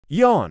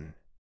Yawn.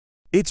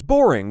 It's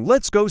boring,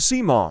 let's go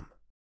see Mom.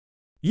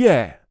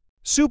 Yeah,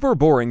 super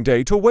boring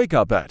day to wake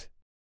up at.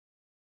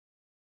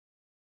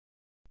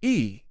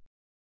 E.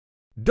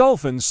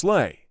 Dolphin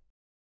sleigh.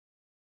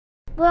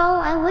 Bro,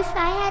 I wish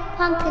I had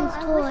Pumpkin's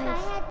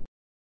toys.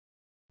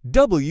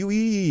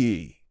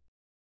 W-E-E-E.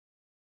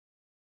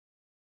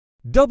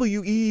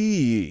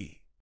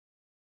 W-E-E-E.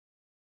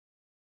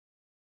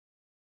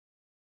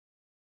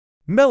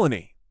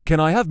 Melanie, can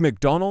I have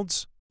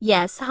McDonald's?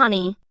 Yes,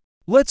 honey.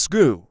 Let's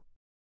go.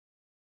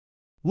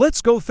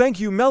 Let's go. Thank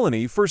you,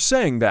 Melanie, for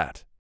saying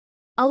that.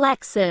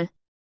 Alexa,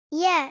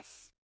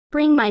 Yes.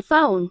 bring my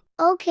phone.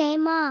 Okay,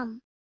 Mom.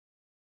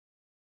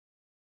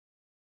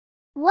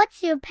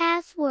 What's your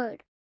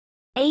password?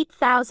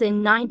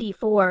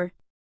 8094.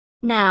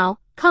 Now,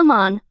 come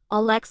on,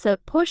 Alexa,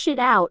 push it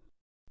out.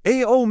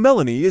 Ayo,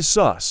 Melanie is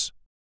sus.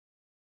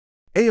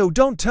 Ayo,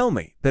 don't tell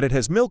me that it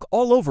has milk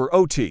all over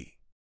OT.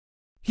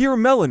 Here,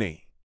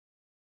 Melanie.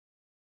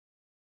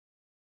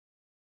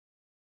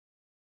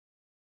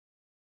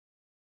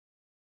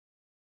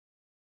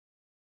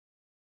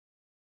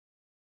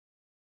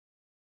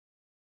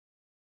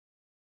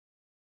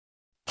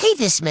 Hey,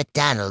 this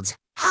McDonald's.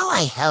 How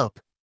I help?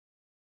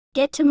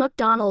 Get to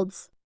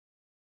McDonald's.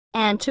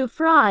 And to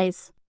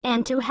fries.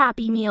 And to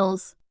Happy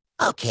Meals.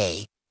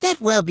 Okay,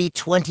 that will be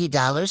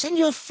 $20 and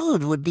your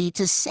food would be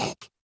to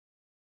sec.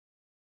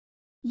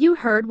 You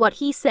heard what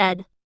he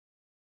said.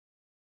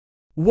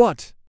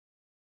 What?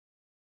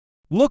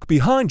 Look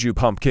behind you,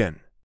 Pumpkin.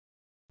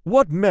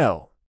 What,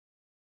 Mel?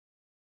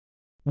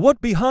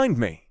 What behind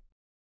me?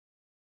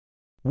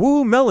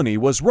 Woo, Melanie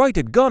was right,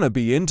 it gonna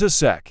be into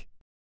sec.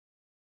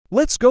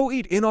 Let's go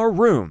eat in our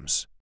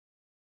rooms.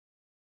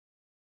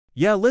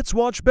 Yeah, let's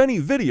watch Benny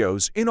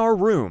videos in our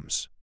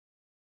rooms.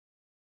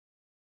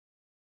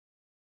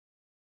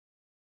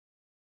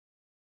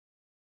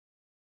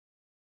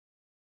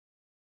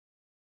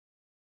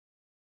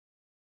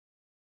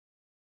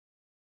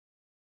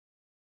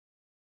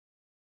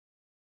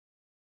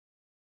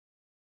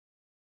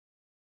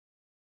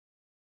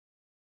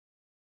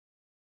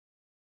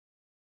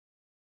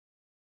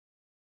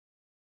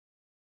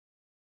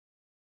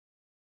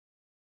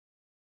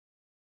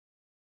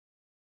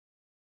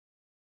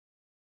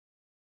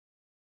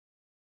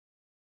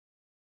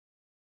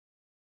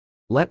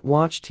 Let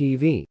watch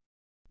TV.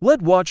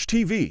 Let watch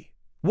TV.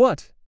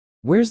 What?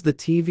 Where's the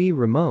TV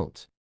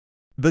remote?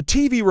 The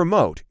TV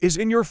remote is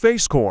in your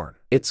face corn.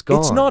 It's gone.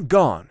 It's not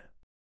gone.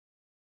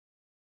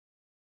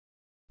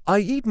 I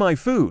eat my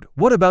food.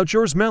 What about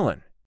yours,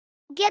 Melon?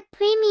 Get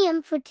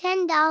premium for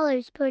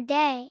 $10 per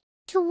day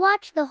to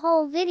watch the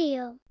whole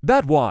video.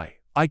 That why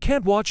I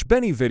can't watch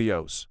Benny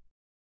videos.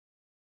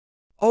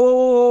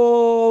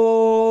 Oh.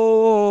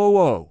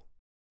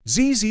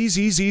 Z Z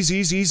Z Z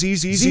Z Z Z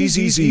Z Z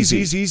Z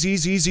Z Z Z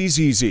Z Z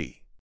Z Z.